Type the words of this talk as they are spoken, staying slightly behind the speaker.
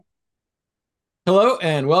Hello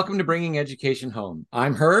and welcome to Bringing Education Home.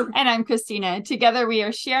 I'm Herb. And I'm Christina. Together, we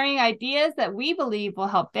are sharing ideas that we believe will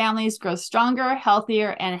help families grow stronger, healthier,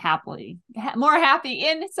 and happily. More happy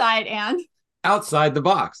inside and. Outside the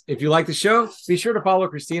box. If you like the show, be sure to follow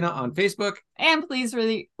Christina on Facebook. And please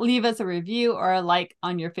leave us a review or a like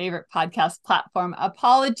on your favorite podcast platform.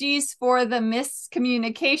 Apologies for the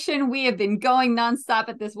miscommunication. We have been going nonstop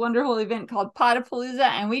at this wonderful event called Potapalooza,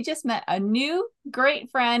 and we just met a new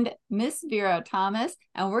great friend, Miss Vera Thomas,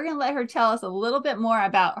 and we're going to let her tell us a little bit more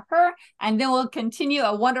about her, and then we'll continue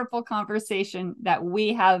a wonderful conversation that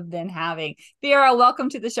we have been having. Vera, welcome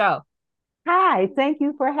to the show. Hi, thank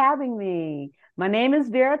you for having me. My name is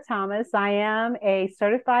Vera Thomas. I am a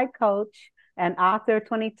certified coach and author,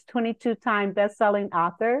 2022-time best-selling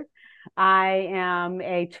author. I am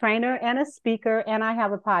a trainer and a speaker, and I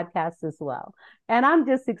have a podcast as well. And I'm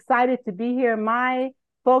just excited to be here. My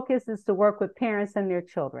focus is to work with parents and their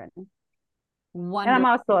children. Wonderful. And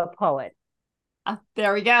I'm also a poet.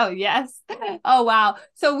 There we go. Yes. Oh, wow.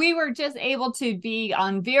 So we were just able to be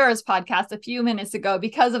on Vera's podcast a few minutes ago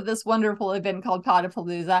because of this wonderful event called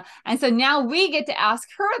Potapalooza. And so now we get to ask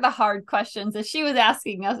her the hard questions that she was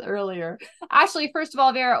asking us earlier. Actually, first of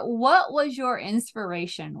all, Vera, what was your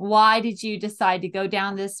inspiration? Why did you decide to go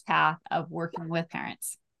down this path of working with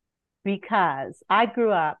parents? Because I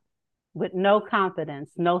grew up with no confidence,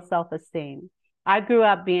 no self-esteem. I grew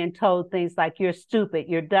up being told things like, you're stupid,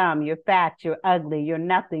 you're dumb, you're fat, you're ugly, you're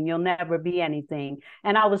nothing, you'll never be anything.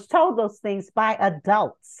 And I was told those things by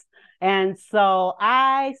adults. And so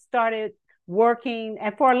I started working,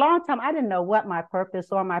 and for a long time, I didn't know what my purpose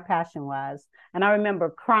or my passion was. And I remember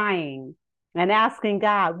crying and asking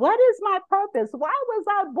God, what is my purpose? Why was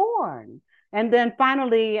I born? And then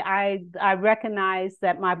finally, I recognized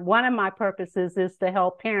that one of my purposes is to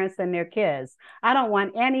help parents and their kids. I don't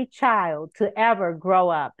want any child to ever grow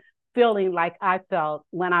up feeling like I felt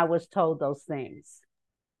when I was told those things.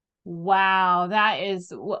 Wow, that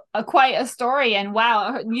is quite a story. And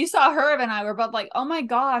wow, you saw Herb and I were both like, oh my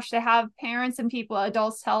gosh, to have parents and people,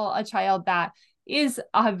 adults tell a child that is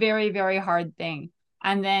a very, very hard thing.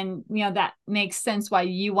 And then, that makes sense why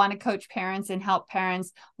you want to coach parents and help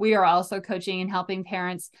parents. We are also coaching and helping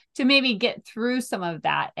parents to maybe get through some of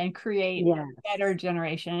that and create a better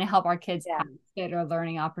generation and help our kids have better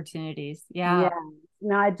learning opportunities. Yeah.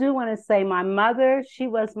 Now, I do want to say my mother, she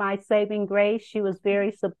was my saving grace. She was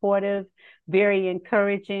very supportive, very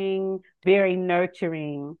encouraging, very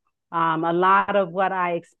nurturing. A lot of what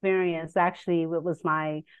I experienced, actually, it was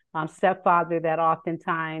my stepfather that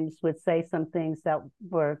oftentimes would say some things that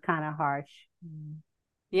were kind of harsh.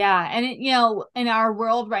 Yeah. And, in our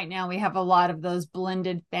world right now, we have a lot of those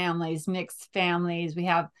blended families, mixed families. We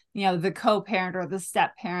have, the co-parent or the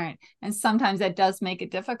step parent. And sometimes that does make it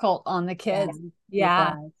difficult on the kids.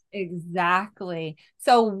 Yeah, exactly.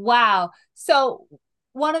 So, wow. So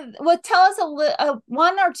tell us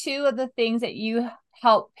one or two of the things that you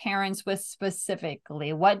help parents with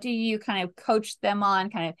specifically. What do you kind of coach them on,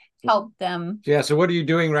 kind of help them? Yeah. So what are you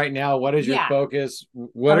doing right now? What is your focus?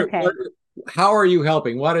 How are you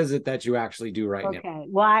helping? What is it that you actually do right now? Okay.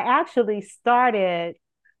 Well, I actually started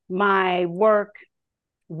my work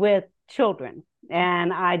with children,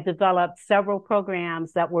 and I developed several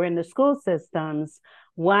programs that were in the school systems.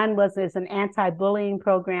 One is an anti-bullying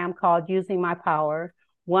program called Using My Power.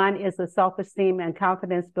 One is a self-esteem and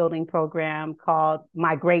confidence building program called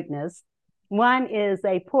My Greatness. One is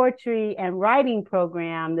a poetry and writing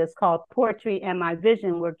program that's called Poetry and My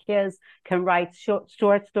Vision, where kids can write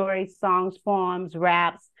short stories, songs, poems,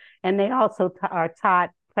 raps, and they also are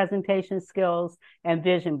taught presentation skills and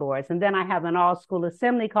vision boards. And then I have an all-school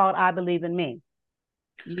assembly called I Believe in Me.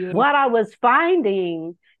 Beautiful. What I was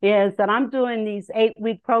finding is that I'm doing these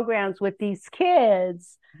 8-week programs with these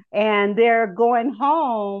kids, and they're going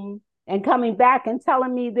home and coming back and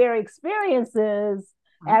telling me their experiences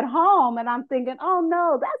at home. And I'm thinking, oh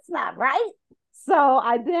no, that's not right. So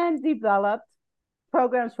I then developed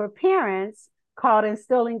programs for parents called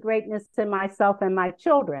Instilling Greatness in Myself and My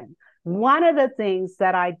Children. One of the things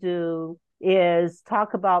that I do is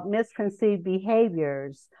talk about misconceived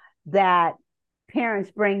behaviors that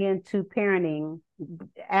parents bring into parenting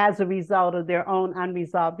as a result of their own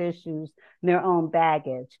unresolved issues, their own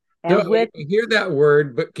baggage. And I hear that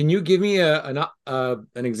word, but can you give me an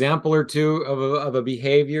example or two of a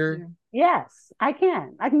behavior? Yes, I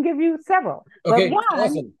can. I can give you several. Okay,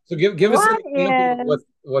 awesome. So give us an example of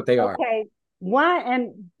what they are. Okay, one,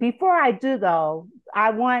 and before I do though, I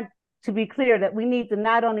want to be clear that we need to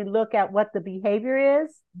not only look at what the behavior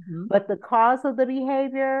is, but the cause of the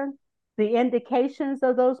behavior, the indications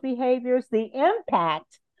of those behaviors, the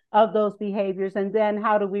impact of those behaviors, and then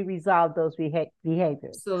how do we resolve those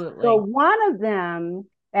behaviors? So Absolutely. one of them,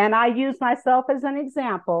 and I use myself as an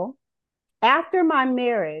example, after my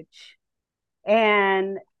marriage,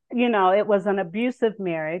 and it was an abusive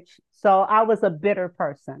marriage, so I was a bitter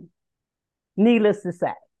person, needless to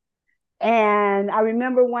say. And I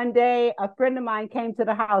remember one day a friend of mine came to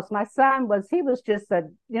the house. My son he was just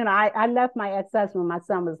I left my ex-husband when my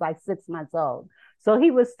son was like 6 months old. So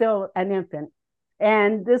he was still an infant.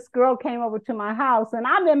 And this girl came over to my house and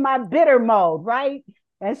I'm in my bitter mode, right?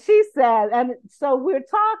 And she said, and so we're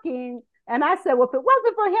talking, and I said, well, if it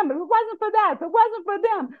wasn't for him, if it wasn't for that, if it wasn't for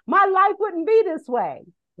them, my life wouldn't be this way.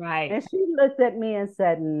 Right. And she looked at me and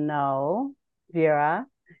said, no, Vera,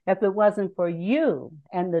 if it wasn't for you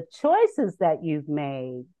and the choices that you've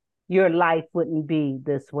made, your life wouldn't be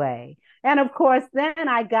this way. And of course, then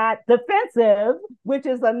I got defensive, which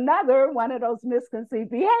is another one of those misconceived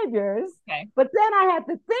behaviors. Okay. But then I had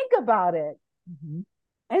to think about it. Mm-hmm.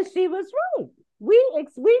 And she was right.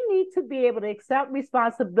 We need to be able to accept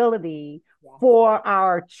responsibility for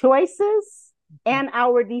our choices and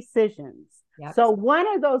our decisions. Yep. So one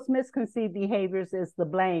of those misconceived behaviors is the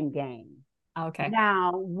blame game. Okay.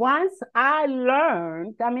 Now, once I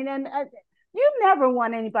learned, and you never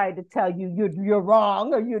want anybody to tell you you're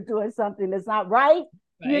wrong or you're doing something that's not right,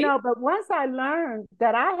 but once I learned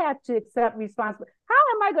that I had to accept responsibility, how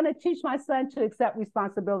am I going to teach my son to accept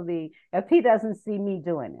responsibility if he doesn't see me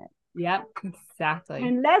doing it? Yep, exactly.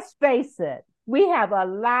 And let's face it, we have a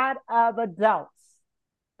lot of adults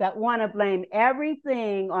that want to blame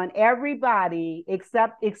everything on everybody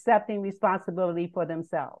except accepting responsibility for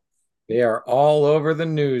themselves. They are all over the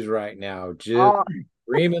news right now, just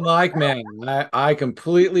screaming like man. I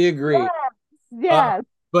completely agree. Yes.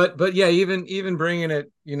 But yeah, even bringing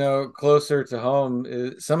it closer to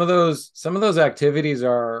home, some of those activities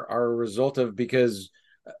are a result of, because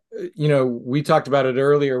we talked about it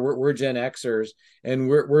earlier. We're Gen Xers, and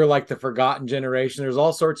we're like the forgotten generation. There's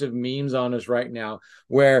all sorts of memes on us right now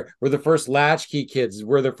where we're the first latchkey kids.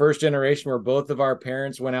 We're the first generation where both of our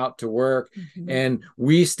parents went out to work, mm-hmm. and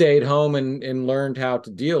we stayed home and learned how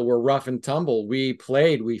to deal. We're rough and tumble. We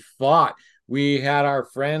played, we fought. We had our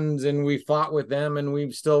friends and we fought with them and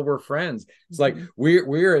we still were friends. It's mm-hmm. like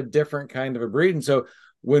we're a different kind of a breed. And so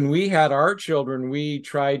when we had our children, we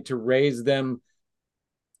tried to raise them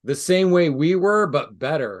the same way we were, but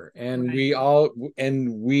better. And right.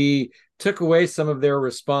 we took away some of their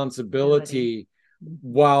responsibility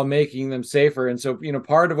while making them safer. And so,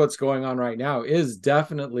 part of what's going on right now is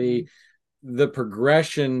definitely the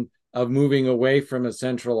progression of moving away from a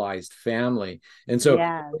centralized family. And so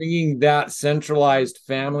bringing that centralized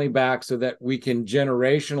family back so that we can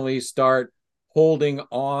generationally start holding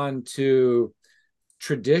on to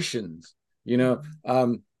traditions,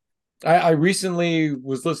 I recently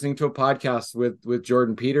was listening to a podcast with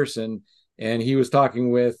Jordan Peterson, and he was talking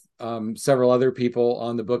with several other people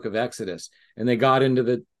on the book of Exodus, and they got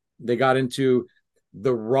into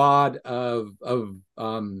the rod of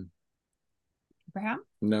Abraham?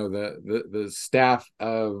 No, the staff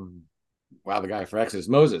of the guy for Exodus,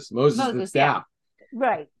 Moses, the staff. Yeah.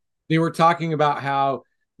 Right. They were talking about how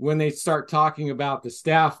when they start talking about the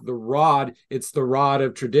staff, the rod, it's the rod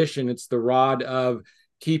of tradition, it's the rod of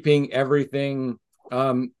keeping everything,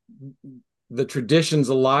 the traditions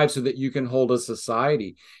alive so that you can hold a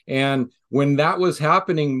society. And when that was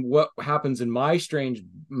happening, what happens in my strange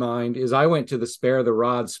mind is I went to the spare the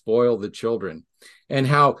rod, spoil the children, and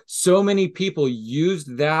how so many people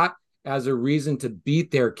used that as a reason to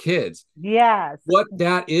beat their kids. Yes. What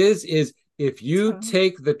that is if you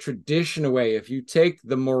take the tradition away, if you take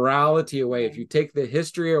the morality away, if you take the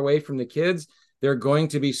history away from the kids, they're going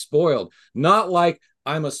to be spoiled. Not like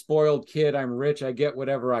I'm a spoiled kid, I'm rich, I get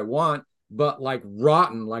whatever I want, but like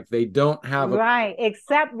rotten, like they don't have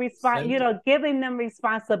except giving them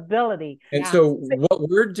responsibility. And so what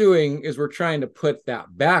we're doing is we're trying to put that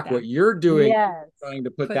back. What you're doing is trying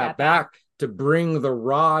to put that back to bring the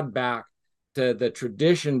rod back, to the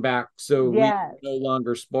tradition back, so we no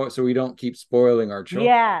longer spoil, so we don't keep spoiling our children.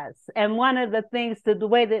 Yes. And one of the things, the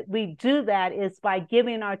way that we do that is by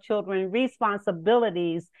giving our children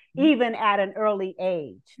responsibilities even at an early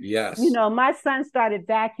age. Yes. My son started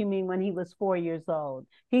vacuuming when he was 4 years old.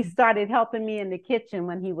 He started helping me in the kitchen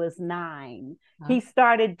when he was 9. He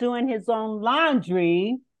started doing his own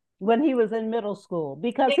laundry when he was in middle school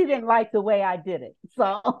because he didn't like the way I did it.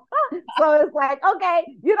 So it's like, okay,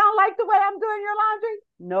 you don't like the way I'm doing your laundry?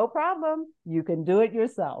 No problem. You can do it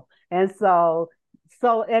yourself. And so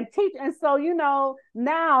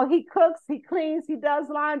now he cooks, he cleans, he does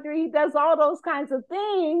laundry, he does all those kinds of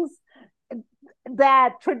things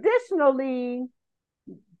that traditionally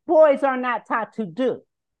boys are not taught to do.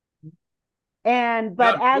 And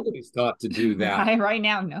but as Nobody's taught to do that. Right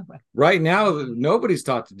now, no. Right now, nobody's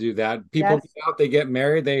taught to do that. People that's get out, they get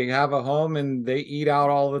married, they have a home, and they eat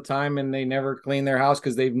out all the time, and they never clean their house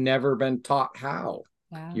because they've never been taught how.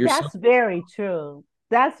 Wow. You're so that's very true.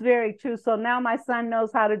 That's very true. So now my son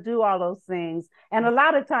knows how to do all those things. And a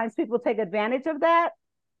lot of times people take advantage of that,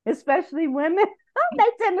 especially women. They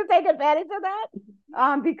tend to take advantage of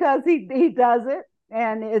that because he does it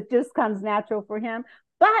and it just comes natural for him.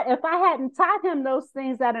 But if I hadn't taught him those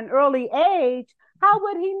things at an early age, how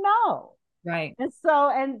would he know? Right. And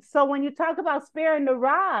so when you talk about sparing the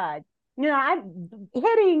rod, I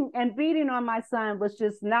hitting and beating on my son was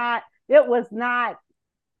just not, it was not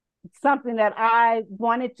something that I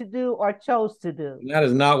wanted to do or chose to do. that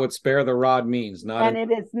is not what spare the rod means. And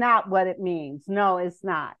it is not what it means. No, it's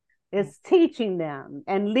not. It's teaching them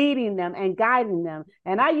and leading them and guiding them.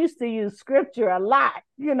 And I used to use scripture a lot,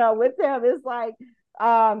 with them. It's like,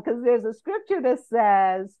 because there's a scripture that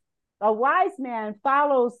says, a wise man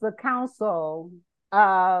follows the counsel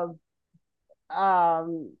of,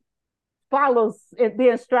 follows the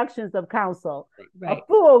instructions of counsel. Right. A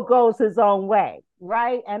fool goes his own way,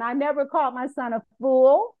 right? And I never called my son a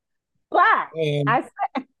fool, but I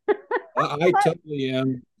totally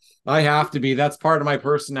am. I have to be. That's part of my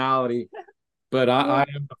personality. But I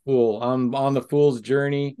am a fool. I'm on the fool's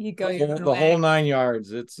journey. You go the whole 9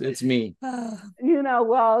 yards. It's me.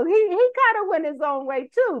 Well, he kind of went his own way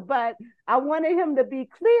too, but I wanted him to be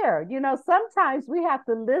clear. Sometimes we have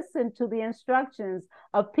to listen to the instructions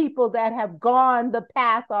of people that have gone the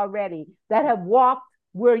path already, that have walked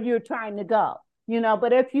where you're trying to go.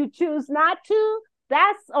 But if you choose not to,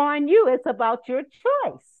 that's on you. It's about your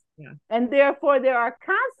choice. Yeah. And therefore there are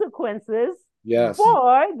consequences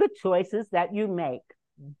for the choices that you make.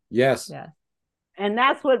 Yes. Yeah. And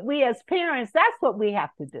that's what we as parents, that's what we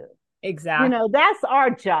have to do. Exactly. That's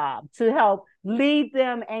our job, to help lead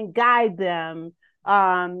them and guide them,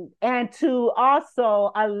 and to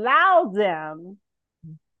also allow them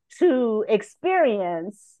to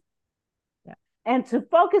experience and to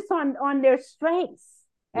focus on their strengths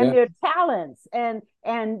and their talents. And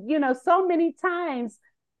so many times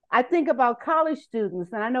I think about college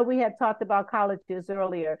students, and I know we had talked about colleges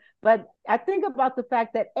earlier, but I think about the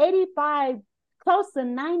fact that close to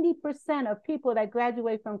 90% of people that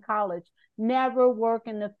graduate from college never work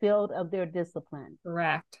in the field of their discipline.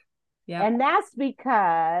 Correct. Yeah. And that's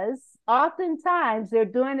because oftentimes they're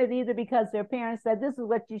doing it either because their parents said, this is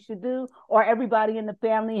what you should do, or everybody in the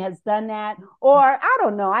family has done that, or I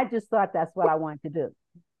don't know, I just thought that's what I wanted to do.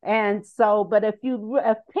 And so, but if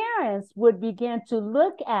parents would begin to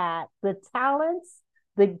look at the talents,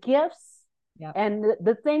 the gifts, and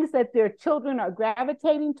the things that their children are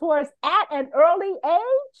gravitating towards at an early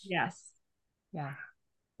age. Yes. Yeah.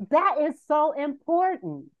 That is so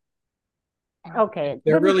important. Okay.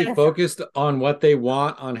 They're really focused on what they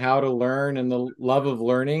want, on how to learn and the love of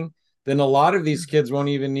learning. Then a lot of these kids won't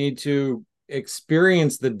even need to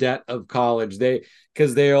experience the debt of college,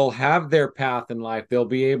 because they'll have their path in life. They'll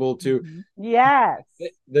be able to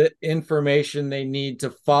the information they need to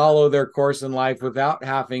follow their course in life without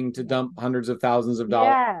having to dump hundreds of thousands of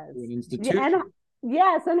dollars to an institution. And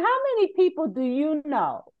how many people do you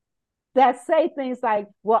know that say things like,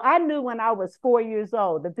 well, I knew when I was 4 years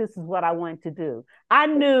old that this is what I wanted to do. I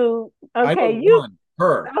knew, okay, you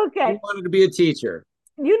wanted to be a teacher.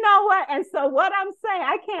 You know what? And so what I'm saying,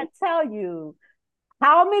 I can't tell you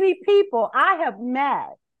how many people I have met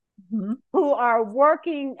who are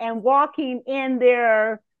working and walking in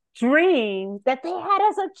their dream that they had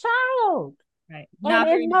as a child. Right.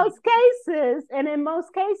 And in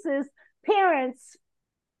most cases, parents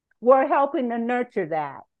were helping to nurture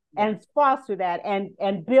that and foster that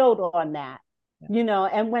and build on that.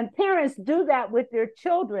 And when parents do that with their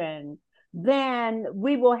children, then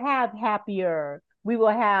we will have happier. We will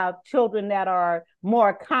have children that are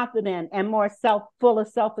more confident and more full of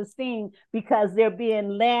self-esteem, because they're being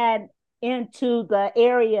led into the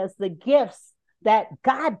areas, the gifts that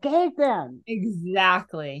God gave them.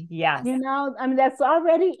 Exactly. Yes. That's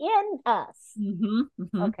already in us. Mm-hmm.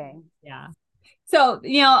 Mm-hmm. Okay. Yeah. So,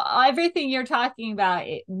 everything you're talking about,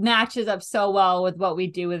 it matches up so well with what we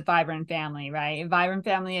do with Vibrant Family, right? Vibrant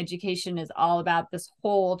Family Education is all about this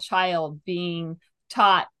whole child being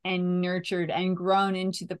taught and nurtured and grown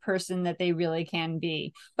into the person that they really can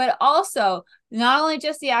be, but also not only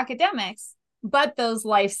just the academics, but those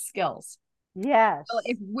life skills. Yes. So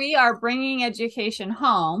if we are bringing education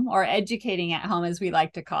home, or educating at home, as we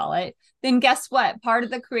like to call it, then guess what? Part of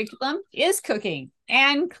the curriculum is cooking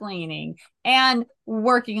and cleaning and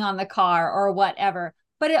working on the car or whatever.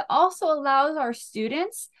 but it also allows our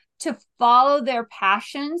students to follow their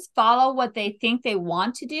passions, follow what they think they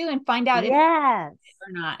want to do, and find out if Yes.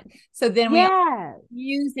 or not. So then we are Yes.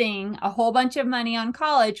 using a whole bunch of money on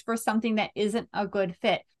college for something that isn't a good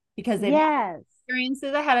fit because they've Yes.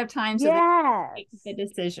 experiences ahead of time, so they Yes. make the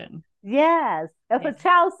decision. Yes. If Yeah. a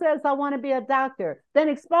child says, I want to be a doctor, then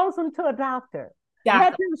expose them to a doctor. Let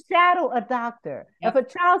Exactly. them shadow a doctor. Yep. If a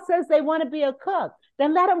child says they want to be a cook,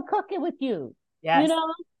 then let them cook it with you. Yes.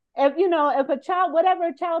 If a child, whatever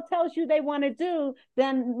a child tells you they want to do,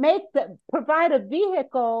 then provide a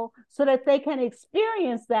vehicle so that they can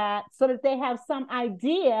experience that, so that they have some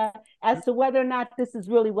idea as to whether or not this is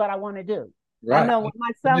really what I want to do. Right. I know when my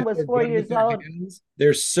And son if was they're 4 good with years their old. hands,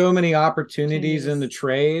 there's so many opportunities in the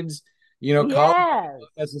trades. College Yes.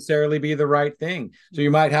 won't necessarily be the right thing. So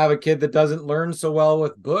you might have a kid that doesn't learn so well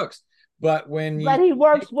with books, but when But you he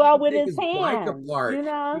works he well can with take his his bike hands, apart, he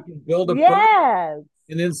can build a boat, Yes.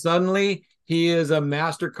 and then suddenly he is a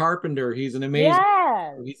master carpenter. He's an amazing,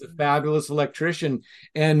 Yes. he's a fabulous electrician,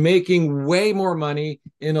 and making way more money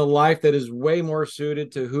in a life that is way more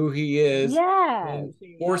suited to who he is, Yes. and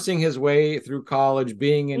forcing his way through college,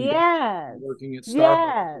 being in debt, Yes. working at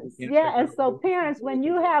Starbucks. Yes. He can't Yeah. figure And out so what to parents, do when with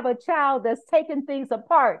you himself. have a child that's taking things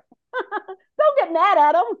apart, don't get mad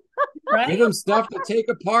at them. Give Right. them stuff to take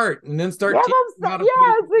apart and then Give start teaching them them how some. to put it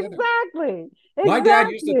Yes, together. exactly. My dad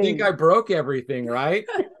used to think Exactly. I broke everything, right?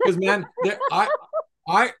 Because man,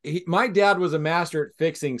 my dad was a master at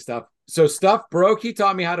fixing stuff. So stuff broke, he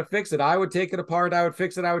taught me how to fix it. I would take it apart, I would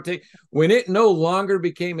fix it, when it no longer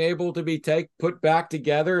became able to be put back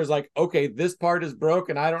together, is like, okay, this part is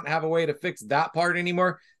broken. I don't have a way to fix that part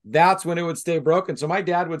anymore. That's when it would stay broken. So my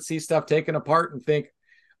dad would see stuff taken apart and think,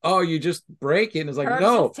 oh, you just break it. And it's like, Herb's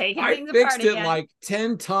no, just taking I things apart fixed it again. like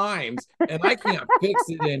 10 times and I can't fix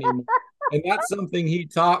it anymore. And that's something he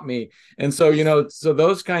taught me. And so, so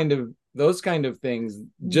those kind of things,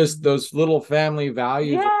 just those little family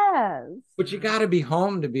values. Yes. But you got to be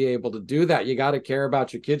home to be able to do that. You got to care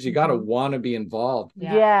about your kids. You got to want to be involved.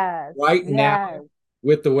 Yeah. Yes. Right now, Yes.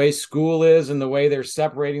 with the way school is and the way they're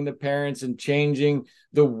separating the parents and changing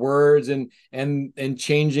the words and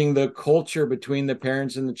changing the culture between the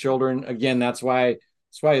parents and the children. Again, that's why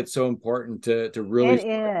it's so important to really. It is.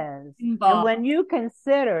 And Involved. when you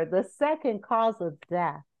consider the second cause of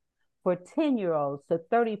death for 10-year-olds to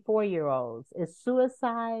 34-year-olds is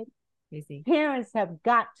suicide, Easy. parents have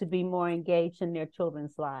got to be more engaged in their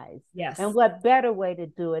children's lives. Yes. And what better way to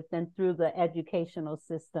do it than through the educational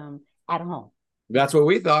system at home? That's what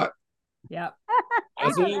we thought. Yep.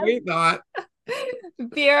 That's what we thought.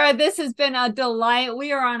 Vera, this has been a delight.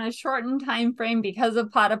 We are on a shortened time frame because of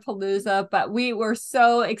Potapalooza, but we were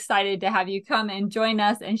so excited to have you come and join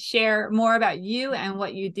us and share more about you and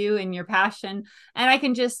what you do and your passion. And I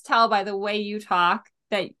can just tell by the way you talk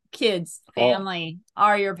that kids, family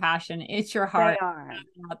are your passion. It's your heart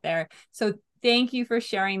out there. So thank you for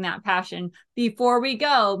sharing that passion. Before we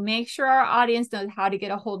go, make sure our audience knows how to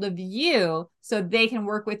get a hold of you so they can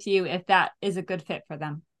work with you if that is a good fit for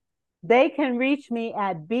them. They can reach me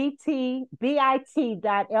at bit.ly/Vera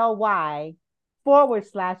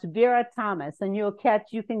Thomas, and you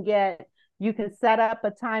can set up a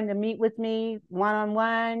time to meet with me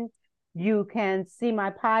one-on-one. You can see my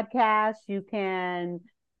podcast. You can,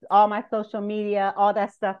 all my social media, all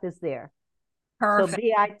that stuff is there. Perfect.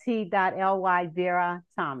 So bit.ly Vera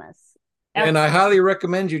Thomas. And I highly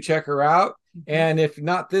recommend you check her out. And if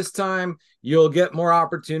not this time, you'll get more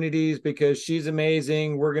opportunities because she's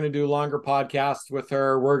amazing. We're going to do longer podcasts with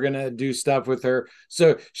her. We're going to do stuff with her.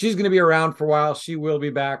 So she's going to be around for a while. She will be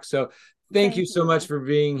back. So thank you so much for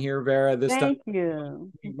being here, Vera. Thank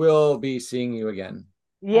you. We will be seeing you again.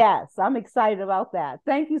 Yes, I'm excited about that.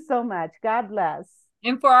 Thank you so much. God bless.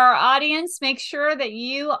 And for our audience, make sure that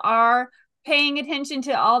you are paying attention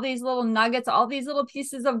to all these little nuggets, all these little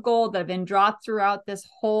pieces of gold that have been dropped throughout this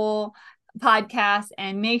whole podcast,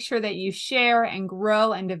 and make sure that you share and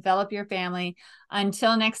grow and develop your family.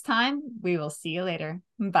 Until next time, we will see you later.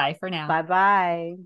 Bye for now. Bye-bye.